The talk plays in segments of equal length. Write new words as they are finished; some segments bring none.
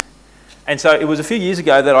And so it was a few years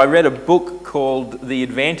ago that I read a book called The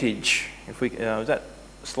Advantage. Is that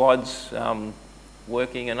slides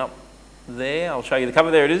working and up there? I'll show you the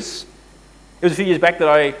cover. There it is. It was a few years back that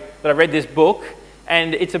I read this book,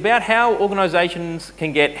 and it's about how organisations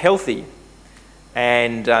can get healthy.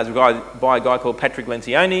 And it's by a guy called Patrick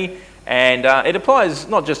Lencioni, and it applies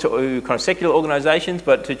not just to kind of secular organisations,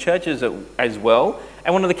 but to churches as well.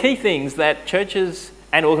 And one of the key things that churches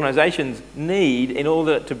and organisations need in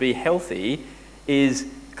order to be healthy is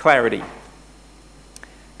clarity.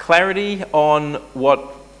 Clarity on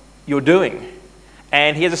what you're doing.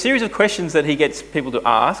 And he has a series of questions that he gets people to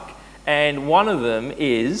ask, and one of them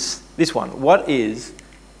is this one: what is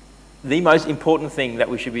the most important thing that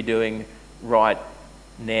we should be doing right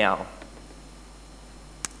now?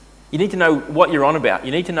 You need to know what you're on about.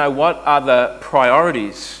 You need to know what are the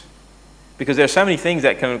priorities, because there are so many things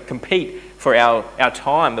that can compete for our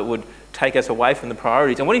time that would take us away from the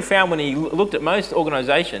priorities. And what he found when he looked at most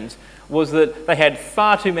organisations was that they had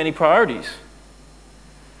far too many priorities.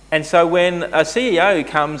 And so when a CEO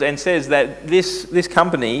comes and says that this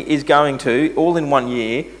company is going to, all in 1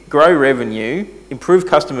 year, grow revenue, improve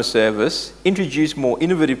customer service, introduce more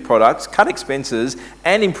innovative products, cut expenses,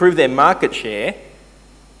 and improve their market share,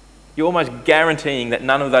 you're almost guaranteeing that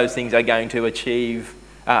none of those things are going to be achieved.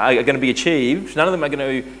 None of them are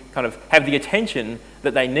going to kind of have the attention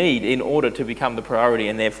that they need in order to become the priority,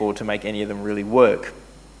 and therefore to make any of them really work.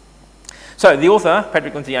 So the author,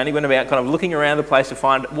 Patrick Lencioni, went about kind of looking around the place to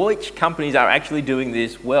find which companies are actually doing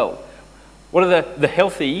this well. What are the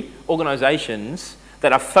healthy organisations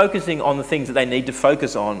that are focusing on the things that they need to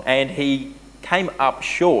focus on? And he came up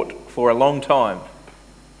short for a long time.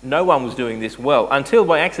 No one was doing this well, until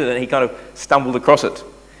by accident he kind of stumbled across it.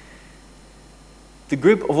 The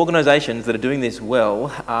group of organisations that are doing this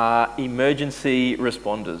well are emergency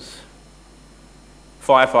responders,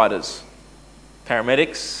 firefighters,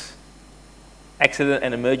 paramedics, accident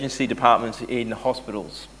and emergency departments in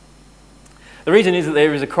hospitals. The reason is that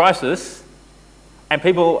there is a crisis and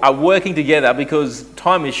people are working together because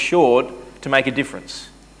time is short to make a difference.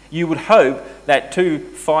 You would hope that two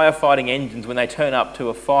firefighting engines, when they turn up to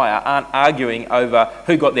a fire, aren't arguing over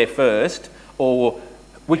who got there first, or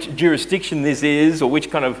which jurisdiction this is, or which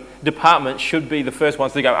kind of department should be the first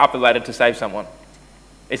ones to go up the ladder to save someone.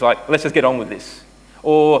 It's like, let's just get on with this.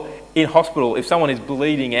 Or in hospital, if someone is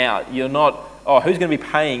bleeding out, you're not, who's going to be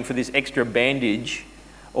paying for this extra bandage,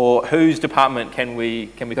 or whose department can we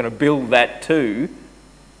kind of bill that to?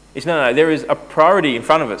 It's no, there is a priority in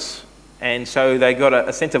front of us. And so they got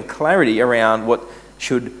a sense of clarity around what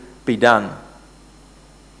should be done.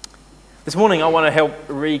 This morning I want to help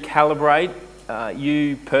recalibrate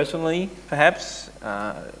you personally, perhaps,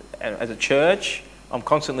 as a church. I'm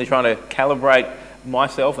constantly trying to calibrate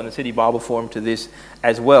myself and the City Bible Forum to this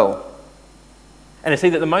as well. And to see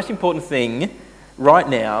that the most important thing right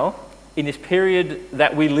now, in this period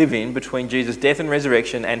that we live in between Jesus' death and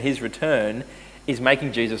resurrection and his return, is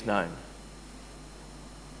making Jesus known.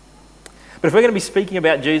 But if we're going to be speaking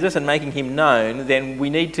about Jesus and making him known, then we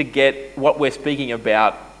need to get what we're speaking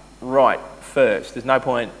about right first. There's no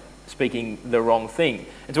point speaking the wrong thing.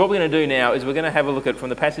 And so what we're going to do now is we're going to have a look at, from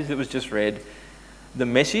the passage that was just read, the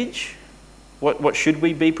message. What should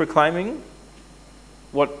we be proclaiming?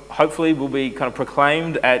 What hopefully will be kind of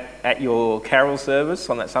proclaimed at your carol service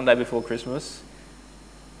on that Sunday before Christmas.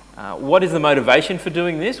 What is the motivation for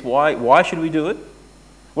doing this? Why should we do it?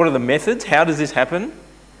 What are the methods? How does this happen?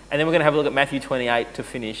 And then we're going to have a look at Matthew 28 to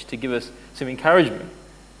finish, to give us some encouragement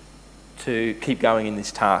to keep going in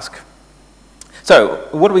this task. So,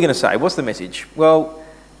 what are we going to say? What's the message? Well,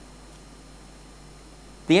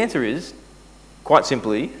 the answer is, quite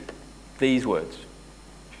simply, these words.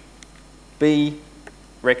 Be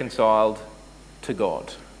reconciled to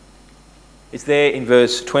God. It's there in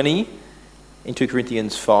verse 20 in 2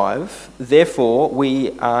 Corinthians 5. Therefore,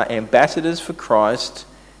 we are ambassadors for Christ,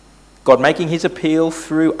 God making his appeal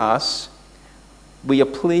through us. We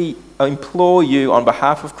implore you on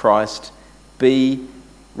behalf of Christ, be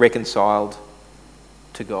reconciled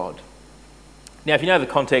to God. Now, if you know the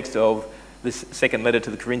context of this second letter to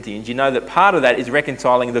the Corinthians, you know that part of that is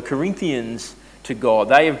reconciling the Corinthians to God.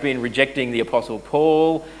 They have been rejecting the Apostle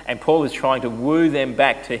Paul, and Paul is trying to woo them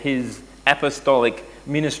back to his apostolic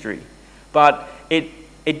ministry. But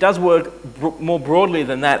it does work more broadly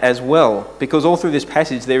than that as well, because all through this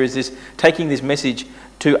passage there is this taking this message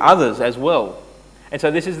to others as well. And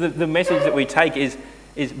so this is the message that we take is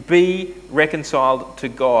be reconciled to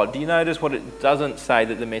God. Do you notice what it doesn't say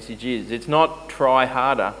that the message is? It's not try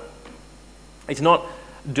harder. It's not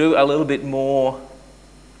do a little bit more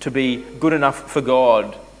to be good enough for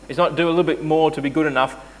God. It's not do a little bit more to be good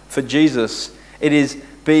enough for Jesus. It is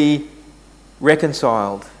be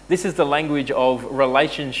reconciled. This is the language of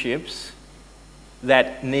relationships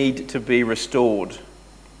that need to be restored.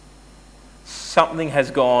 Something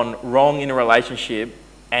has gone wrong in a relationship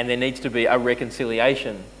and there needs to be a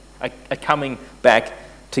reconciliation, a coming back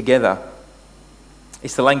together.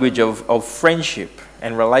 It's the language of friendship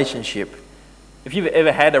and relationship. If you've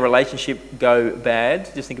ever had a relationship go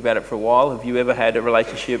bad, just think about it for a while. Have you ever had a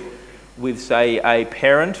relationship with, say, a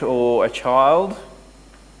parent or a child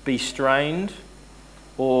be strained?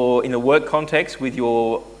 Or in the work context with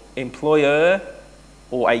your employer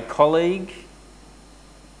or a colleague?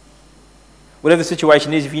 Whatever the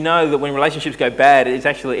situation is, if you know that when relationships go bad,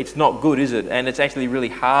 it's not good, is it? And it's actually really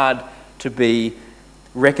hard to be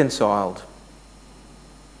reconciled.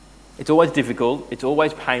 It's always difficult, it's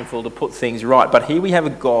always painful to put things right. But here we have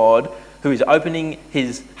a God who is opening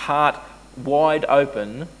his heart wide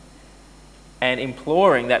open and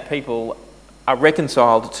imploring that people are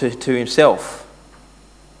reconciled to himself.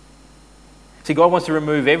 See, God wants to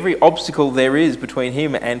remove every obstacle there is between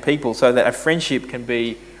him and people so that a friendship can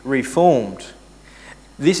be reformed.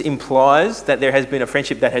 This implies that there has been a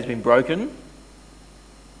friendship that has been broken.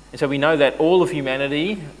 And so we know that all of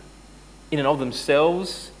humanity, in and of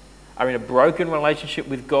themselves, are in a broken relationship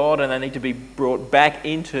with God, and they need to be brought back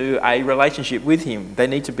into a relationship with him. They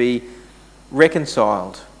need to be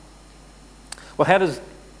reconciled. Well, how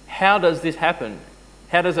does this happen?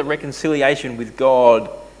 How does a reconciliation with God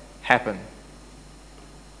happen?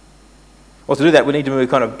 Well, to do that, we need to move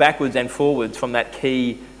kind of backwards and forwards from that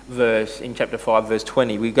key verse in chapter 5, verse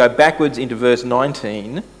 20. We go backwards into verse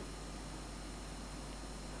 19,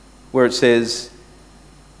 where it says,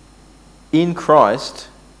 in Christ,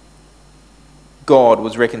 God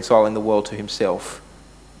was reconciling the world to himself,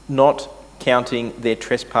 not counting their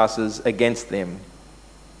trespasses against them.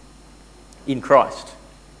 In Christ,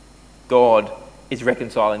 God is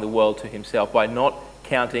reconciling the world to himself by not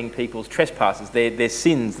counting people's trespasses, their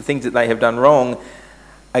sins, the things that they have done wrong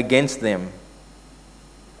against them.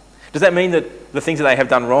 Does that mean that the things that they have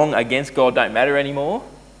done wrong against God don't matter anymore?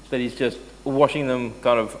 That he's just washing them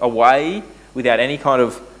kind of away without any kind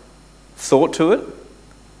of thought to it?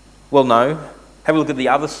 Well, no. Have a look at the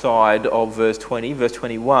other side of verse 20, verse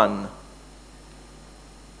 21.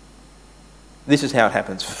 This is how it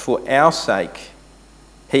happens. For our sake,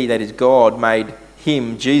 he, that is God, made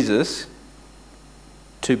him, Jesus,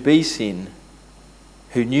 to be sin,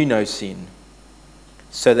 who knew no sin,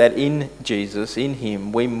 so that in Jesus, in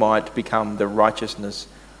him, we might become the righteousness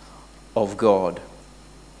of God.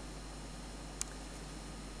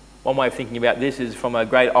 One way of thinking about this is from a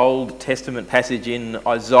great Old Testament passage in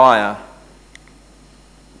Isaiah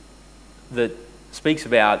that speaks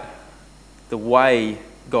about the way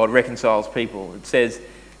God reconciles people. It says,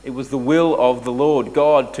 it was the will of the Lord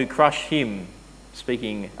God to crush him,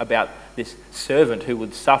 speaking about this servant who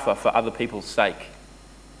would suffer for other people's sake.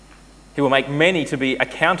 He will make many to be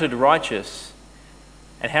accounted righteous.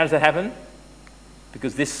 And how does that happen?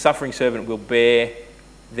 Because this suffering servant will bear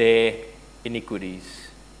their iniquities.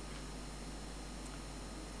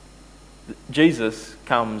 Jesus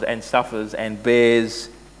comes and suffers and bears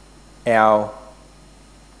our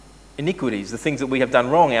iniquities, the things that we have done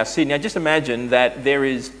wrong, our sin. Now just imagine that there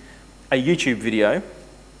is a YouTube video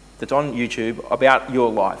that's on YouTube about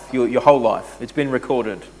your life, your whole life. It's been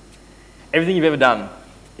recorded. Everything you've ever done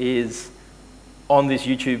is on this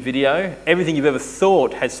YouTube video. Everything you've ever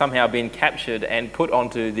thought has somehow been captured and put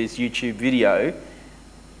onto this YouTube video.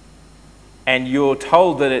 And you're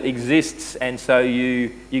told that it exists, and so you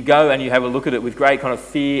go and you have a look at it with great kind of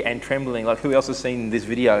fear and trembling, like who else has seen this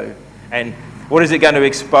video? And what is it going to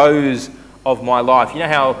expose of my life? You know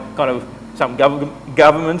how kind of some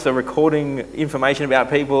governments are recording information about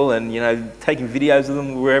people and, taking videos of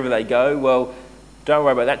them wherever they go? Well, don't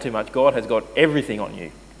worry about that too much. God has got everything on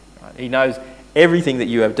you. Right? He knows everything that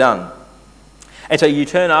you have done. And so you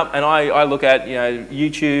turn up and I look at,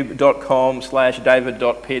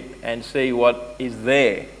 youtube.com/david.pitt and see what is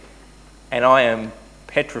there. And I am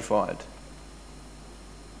petrified.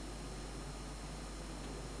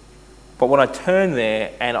 But when I turn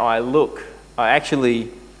there and I look, I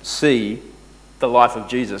actually see the life of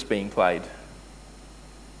Jesus being played.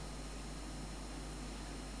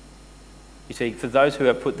 You see, for those who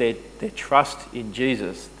have put their trust in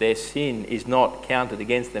Jesus, their sin is not counted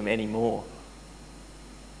against them anymore.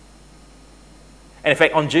 And in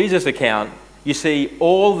fact, on Jesus' account, you see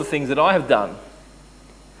all the things that I have done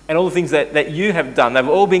and all the things that you have done. They've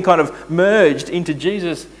all been kind of merged into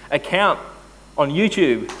Jesus' account on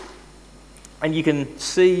YouTube. And you can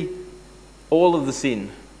see all of the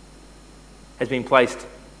sin has been placed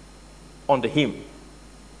onto him.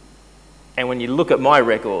 And when you look at my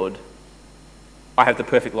record, I have the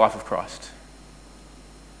perfect life of Christ.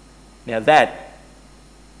 Now that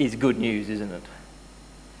is good news, isn't it?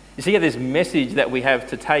 You see, this message that we have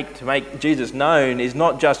to take to make Jesus known is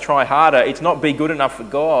not just try harder, it's not be good enough for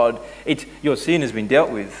God, it's your sin has been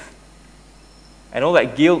dealt with. And all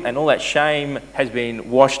that guilt and all that shame has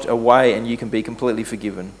been washed away and you can be completely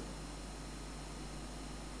forgiven.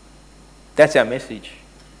 That's our message.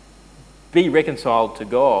 Be reconciled to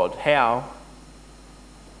God. How?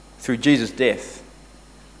 Through Jesus' death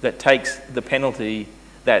that takes the penalty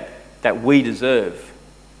that we deserve.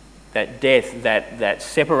 That death, that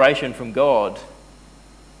separation from God.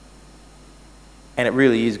 And it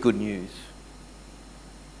really is good news.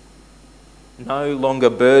 No longer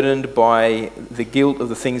burdened by the guilt of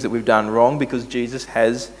the things that we've done wrong because Jesus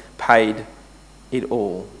has paid it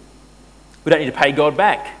all. We don't need to pay God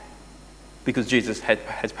back because Jesus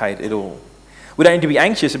has paid it all. We don't need to be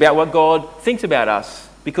anxious about what God thinks about us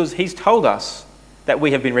because he's told us that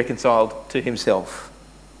we have been reconciled to himself.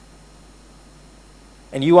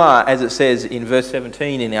 And you are, as it says in verse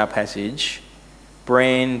 17 in our passage,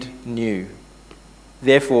 brand new.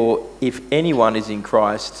 Therefore, if anyone is in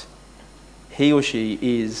Christ, he or she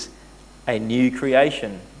is a new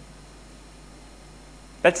creation.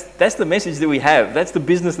 That's the message that we have. That's the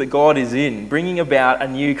business that God is in, bringing about a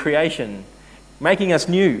new creation, making us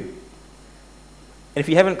new. And if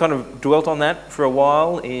you haven't kind of dwelt on that for a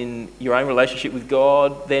while in your own relationship with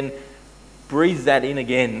God, then breathe that in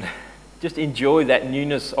again. Just enjoy that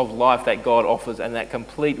newness of life that God offers and that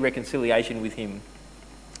complete reconciliation with him.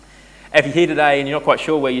 If you're here today and you're not quite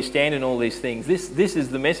sure where you stand in all these things, this is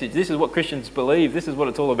the message. This is what Christians believe. This is what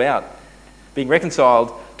it's all about. Being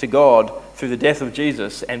reconciled to God through the death of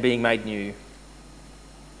Jesus and being made new.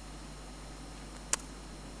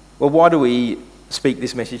 Well, why do we speak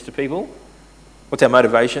this message to people? What's our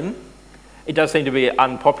motivation? It does seem to be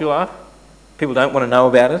unpopular. People don't want to know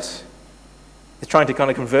about it. It's trying to kind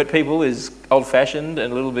of convert people is old-fashioned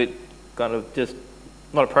and a little bit kind of just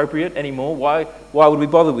not appropriate anymore. Why would we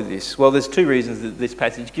bother with this? Well, there's two reasons that this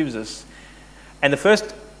passage gives us. And the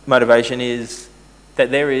first motivation is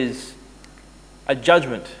that there is a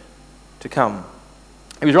judgment to come.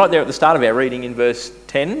 It was right there at the start of our reading in verse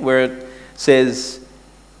 10 where it says,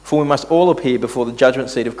 "For we must all appear before the judgment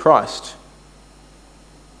seat of Christ,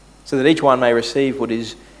 so that each one may receive what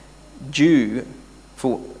is due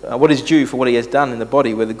for what he has done in the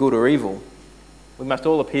body, whether good or evil." We must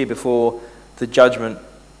all appear before the judgment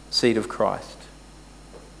seat of Christ.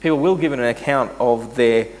 People will give an account of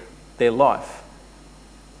their life.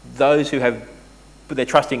 Those who have put their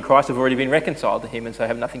trust in Christ have already been reconciled to him and so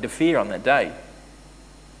have nothing to fear on that day.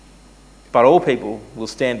 But all people will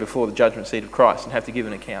stand before the judgment seat of Christ and have to give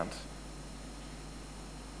an account.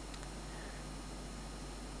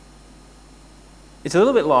 It's a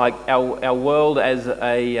little bit like our world as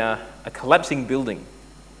a collapsing building.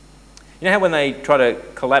 You know how when they try to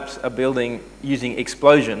collapse a building using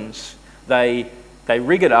explosions, they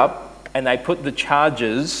rig it up and they put the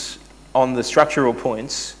charges on the structural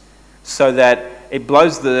points so that it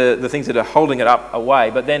blows the things that are holding it up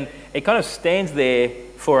away, but then it kind of stands there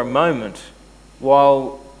for a moment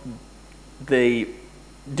while the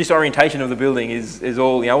disorientation of the building is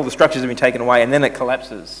all the structures have been taken away, and then it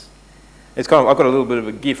collapses. It's kind of, I've got a little bit of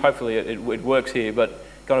a GIF, hopefully it works here, but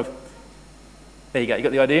kind of, there you go, you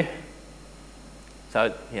got the idea?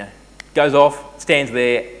 So, goes off, stands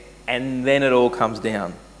there, and then it all comes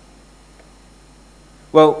down.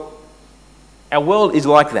 Well, our world is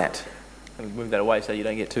like that. Let me move that away so you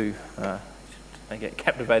don't get don't get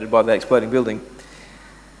captivated by that exploding building.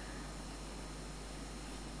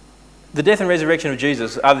 The death and resurrection of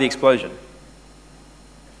Jesus are the explosion.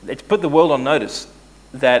 It's put the world on notice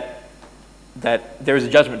that there is a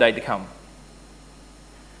judgment day to come.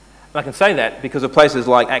 And I can say that because of places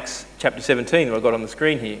like Acts chapter 17 that I've got on the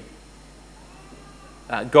screen here.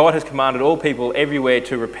 God has commanded all people everywhere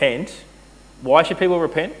to repent. Why should people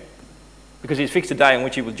repent? Because he's fixed a day on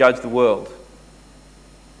which he will judge the world.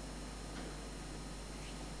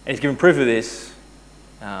 And he's given proof of this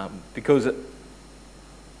because...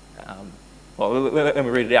 let me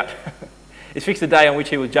read it out. He's fixed a day on which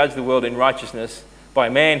he will judge the world in righteousness by a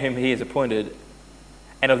man whom he has appointed,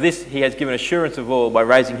 and of this he has given assurance of all by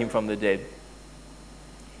raising him from the dead.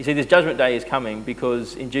 You see, this judgment day is coming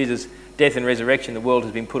because in Jesus' death and resurrection the world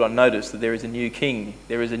has been put on notice that there is a new king,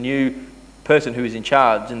 there is a new person who is in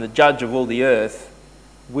charge, and the judge of all the earth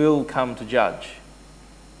will come to judge.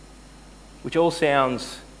 Which all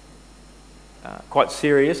sounds quite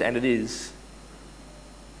serious, and it is.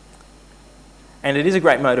 And it is a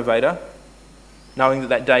great motivator, knowing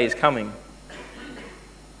that day is coming.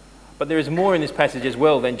 But there is more in this passage as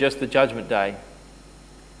well than just the judgment day.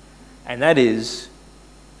 And that is,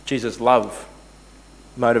 Jesus' love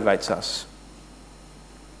motivates us.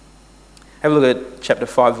 Have a look at chapter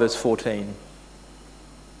 5, verse 14.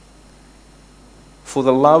 For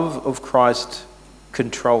the love of Christ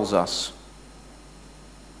controls us.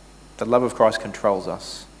 The love of Christ controls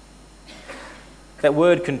us. That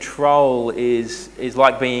word control is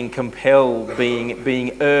like being compelled,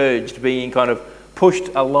 being urged, being kind of pushed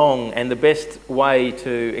along. And the best way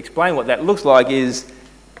to explain what that looks like is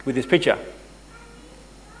with this picture.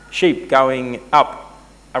 Sheep going up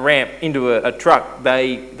a ramp into a truck.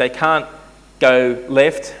 They can't go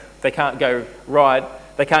left, they can't go right,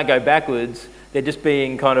 they can't go backwards. They're just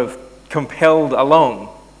being kind of compelled along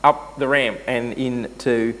up the ramp and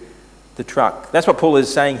into the truck. That's what Paul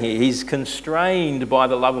is saying here. He's constrained by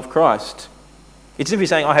the love of Christ. It's as if he's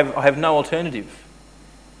saying, I have no alternative.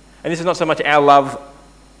 And this is not so much our love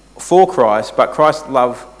for Christ, but Christ's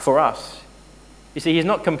love for us. You see, he's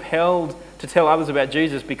not compelled to tell others about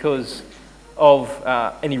Jesus because of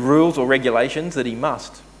any rules or regulations that he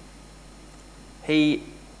must. He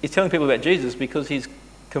is telling people about Jesus because he's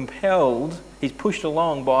compelled, he's pushed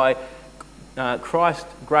along by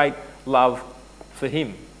Christ's great love for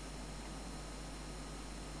him.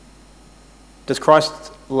 Does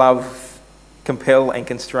Christ's love compel and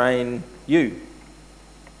constrain you?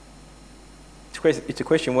 It's a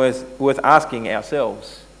question worth asking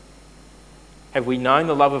ourselves. Have we known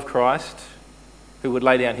the love of Christ, who would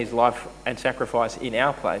lay down his life and sacrifice in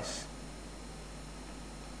our place?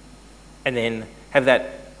 And then have that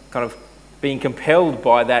kind of being compelled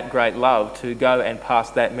by that great love to go and pass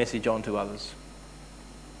that message on to others.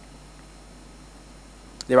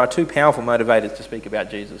 There are two powerful motivators to speak about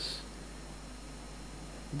Jesus.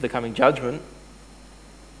 The coming judgment,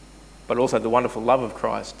 but also the wonderful love of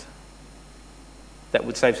Christ that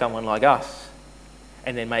would save someone like us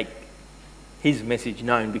and then make his message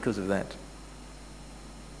known because of that.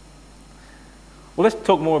 Well, let's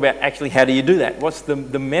talk more about actually how do you do that? What's the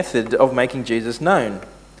method of making Jesus known?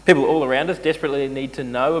 People all around us desperately need to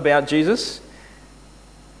know about Jesus.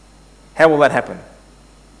 How will that happen?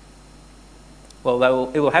 Well,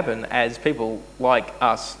 it will happen as people like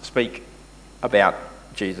us speak about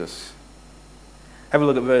Jesus. Have a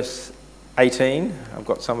look at verse 18. I've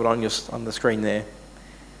got some of it on the screen there.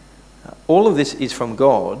 All of this is from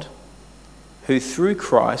God, who through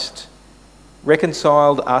Christ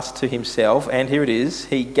reconciled us to himself, and here it is,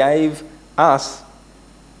 he gave us,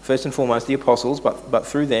 first and foremost the apostles, but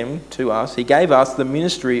through them to us, he gave us the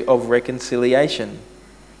ministry of reconciliation.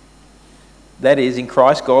 That is, in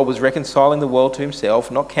Christ, God was reconciling the world to himself,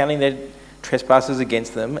 not counting their trespasses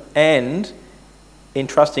against them, and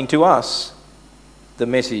entrusting to us the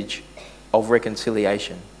message of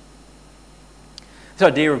reconciliation. This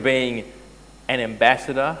idea of being an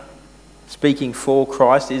ambassador, speaking for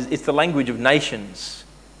Christ, it's the language of nations,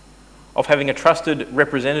 of having a trusted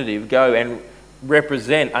representative go and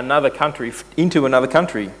represent another country into another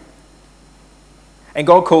country. And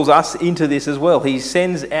God calls us into this as well. He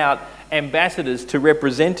sends out ambassadors to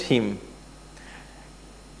represent him.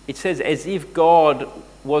 It says as if God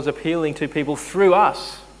was appealing to people through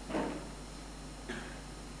us.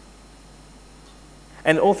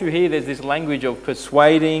 And all through here there's this language of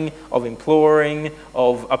persuading, of imploring,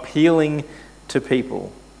 of appealing to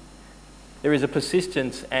people. There is a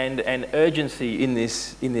persistence and an urgency in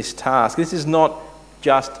this task. This is not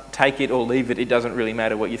just take it or leave it. It doesn't really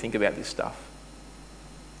matter what you think about this stuff.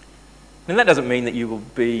 And that doesn't mean that you will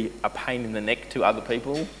be a pain in the neck to other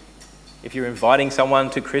people. If you're inviting someone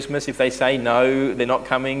to Christmas, if they say no, they're not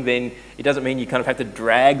coming, then it doesn't mean you kind of have to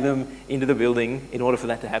drag them into the building in order for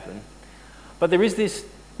that to happen. But there is this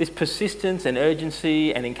persistence and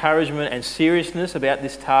urgency and encouragement and seriousness about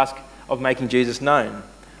this task of making Jesus known.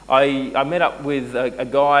 I met up with a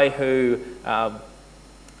guy who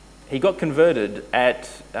he got converted at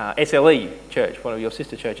SLE Church, one of your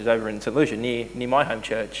sister churches over in St. Lucia, near my home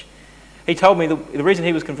church. He told me the reason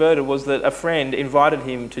he was converted was that a friend invited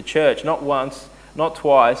him to church, not once, not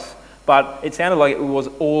twice, but it sounded like it was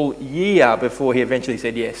all year before he eventually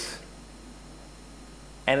said yes.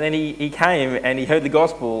 And then he came and he heard the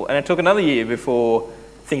gospel, and it took another year before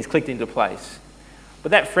things clicked into place.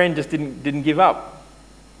 But that friend just didn't give up.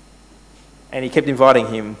 And he kept inviting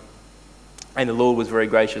him, and the Lord was very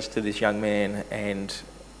gracious to this young man, and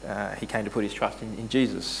he came to put his trust in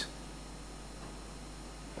Jesus.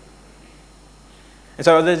 And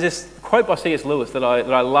so there's this quote by C.S. Lewis that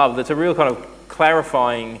I love that's a real kind of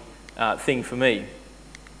clarifying thing for me.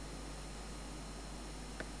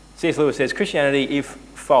 C.S. Lewis says, Christianity, if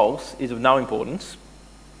false, is of no importance.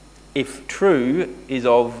 If true, is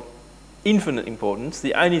of infinite importance.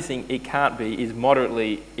 The only thing it can't be is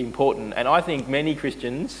moderately important. And I think many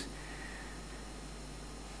Christians,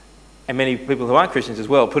 and many people who aren't Christians as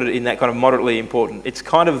well, put it in that kind of moderately important. It's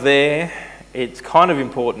kind of there, it's kind of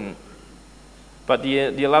important. But do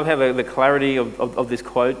you love how the clarity of this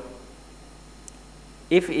quote?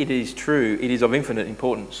 If it is true, it is of infinite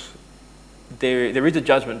importance. There is a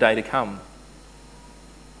judgment day to come.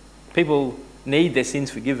 People need their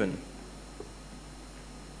sins forgiven.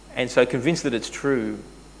 And so convinced that it's true,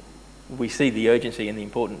 we see the urgency and the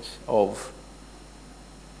importance of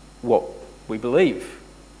what we believe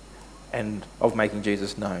and of making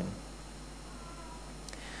Jesus known.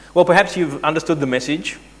 Well, perhaps you've understood the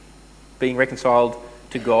message, being reconciled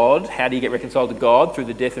to God. How do you get reconciled to God? Through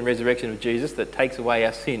the death and resurrection of Jesus that takes away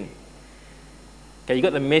our sin. Okay, you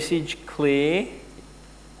got the message clear.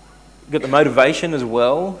 You got the motivation as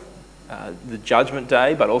well, the judgment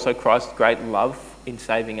day, but also Christ's great love in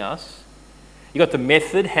saving us. You got the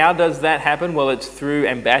method. How does that happen? Well, it's through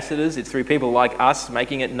ambassadors. It's through people like us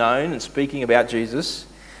making it known and speaking about Jesus.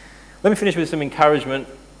 Let me finish with some encouragement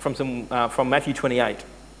from Matthew 28.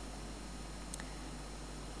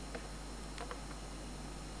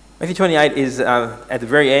 Matthew 28 is at the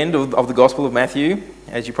very end of the Gospel of Matthew,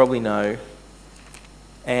 as you probably know.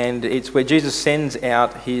 And it's where Jesus sends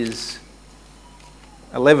out his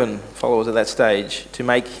 11 followers at that stage to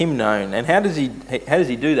make him known. And how does he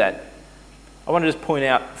do that? I want to just point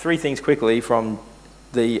out three things quickly from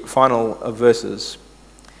the final verses.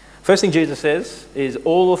 First thing Jesus says is,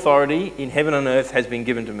 all authority in heaven and earth has been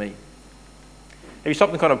given to me. Have you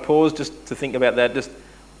stopped and kind of paused just to think about that? Just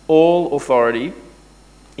all authority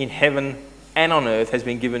in heaven and on earth has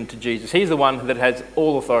been given to Jesus. He's the one that has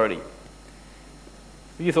all authority.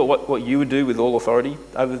 Have you thought what you would do with all authority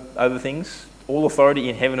over things? All authority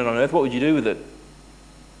in heaven and on earth, what would you do with it?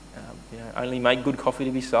 Only make good coffee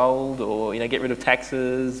to be sold, or get rid of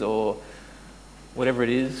taxes, or whatever it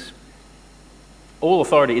is. All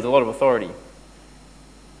authority is a lot of authority.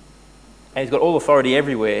 And he's got all authority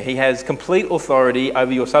everywhere. He has complete authority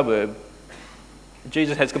over your suburb.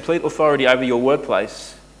 Jesus has complete authority over your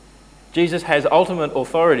workplace. Jesus has ultimate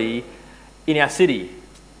authority in our city.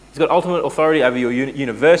 He's got ultimate authority over your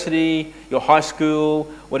university, your high school,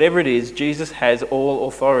 whatever it is. Jesus has all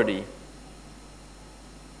authority.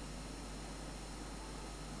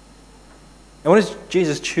 And what does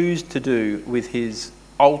Jesus choose to do with his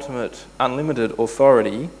ultimate, unlimited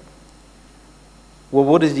authority? Well,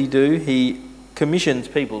 what does he do? He commissions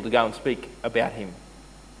people to go and speak about him.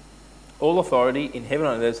 All authority in heaven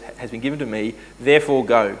and earth has been given to me, therefore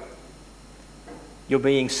go. You're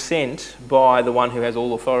being sent by the one who has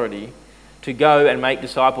all authority to go and make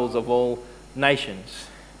disciples of all nations.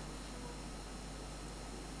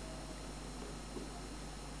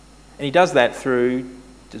 And he does that through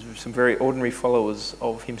just some very ordinary followers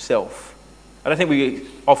of himself. I don't think we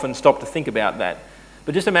often stop to think about that.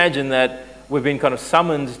 But just imagine that we've been kind of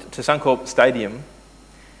summoned to Suncorp Stadium,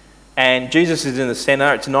 and Jesus is in the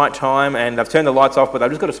centre. It's night time, and they've turned the lights off, but they've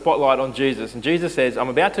just got a spotlight on Jesus. And Jesus says, I'm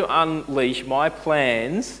about to unleash my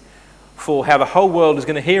plans for how the whole world is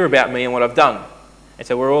going to hear about me and what I've done. And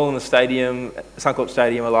so we're all in the stadium, Suncorp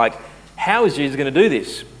Stadium, we're like, how is Jesus going to do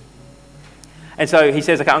this? And so he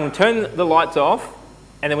says, okay, I'm going to turn the lights off,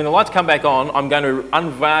 and then when the lights come back on, I'm going to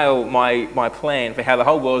unveil my plan for how the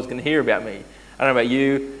whole world is going to hear about me. I don't know about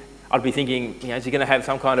you, I'd be thinking, is he going to have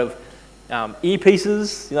some kind of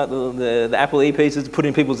earpieces, the Apple earpieces to put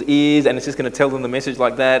in people's ears, and it's just going to tell them the message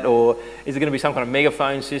like that? Or is it going to be some kind of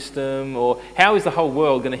megaphone system? Or how is the whole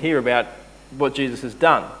world going to hear about what Jesus has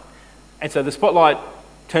done? And so the spotlight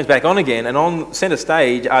turns back on again, and on centre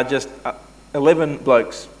stage are just 11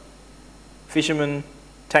 blokes, fishermen,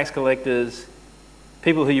 tax collectors,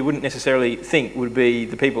 people who you wouldn't necessarily think would be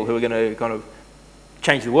the people who are going to kind of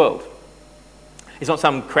change the world. It's not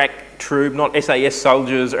some crack troop, not SAS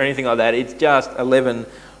soldiers or anything like that. It's just 11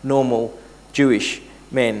 normal Jewish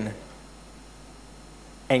men.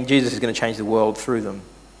 And Jesus is going to change the world through them.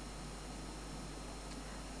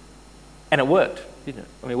 And it worked, didn't it?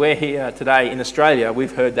 I mean, we're here today in Australia.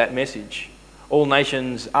 We've heard that message. All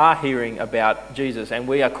nations are hearing about Jesus, and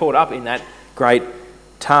we are caught up in that great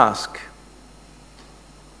task.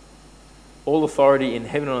 All authority in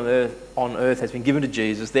heaven and on earth has been given to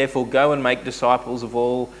Jesus. Therefore, go and make disciples of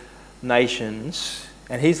all nations.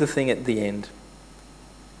 And here's the thing at the end.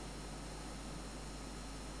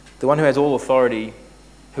 The one who has all authority,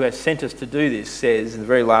 who has sent us to do this, says in the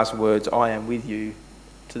very last words, I am with you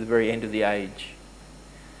to the very end of the age.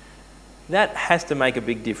 That has to make a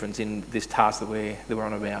big difference in this task that we're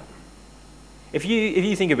on about. If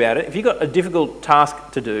you think about it, if you've got a difficult task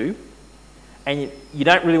to do, and you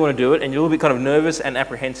don't really want to do it, and you're a little bit kind of nervous and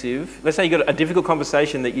apprehensive. Let's say you've got a difficult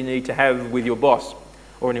conversation that you need to have with your boss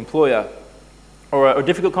or an employer, or a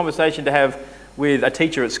difficult conversation to have with a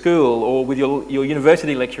teacher at school or with your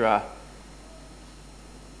university lecturer,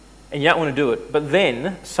 and you don't want to do it. But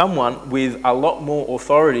then someone with a lot more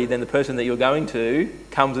authority than the person that you're going to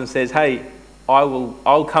comes and says, hey,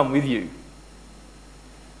 I'll come with you.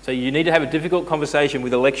 So you need to have a difficult conversation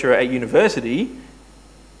with a lecturer at university,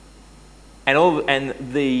 and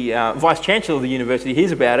the Vice Chancellor of the university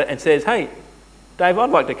hears about it and says, hey, Dave, I'd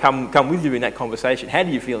like to come with you in that conversation. How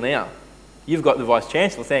do you feel now? You've got the Vice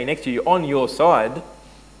Chancellor standing next to you on your side.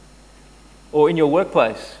 Or in your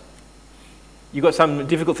workplace, you've got some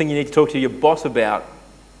difficult thing you need to talk to your boss about,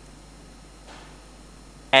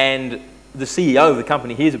 and the CEO of the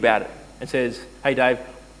company hears about it and says, hey Dave,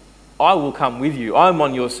 I will come with you. I'm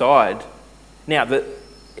on your side. Now,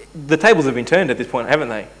 the tables have been turned at this point, haven't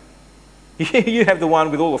they? You have the one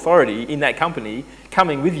with all authority in that company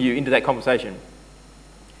coming with you into that conversation.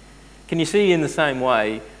 Can you see in the same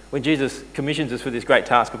way, when Jesus commissions us for this great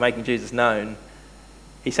task of making Jesus known,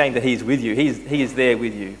 he's saying that he's with you. He is there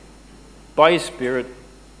with you. By his Spirit,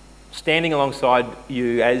 standing alongside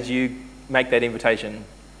you as you make that invitation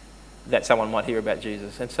that someone might hear about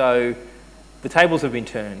Jesus. And so the tables have been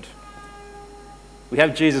turned. We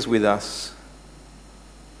have Jesus with us.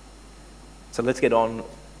 So let's get on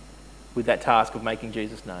with that task of making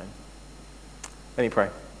Jesus known. Let me pray.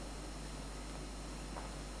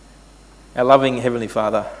 Our loving Heavenly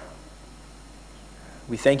Father,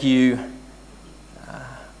 we thank you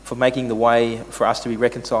for making the way for us to be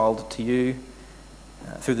reconciled to you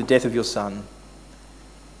through the death of your Son.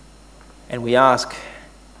 And we ask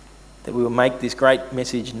that we will make this great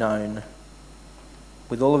message known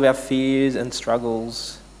with all of our fears and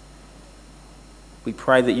struggles. We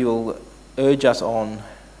pray that you will urge us on,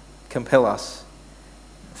 compel us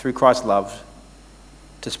through Christ's love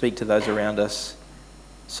to speak to those around us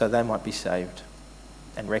so they might be saved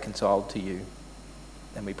and reconciled to you.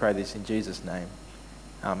 And we pray this in Jesus' name.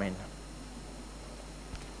 Amen.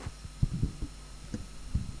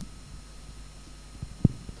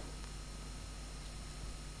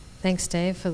 Thanks, Dave, for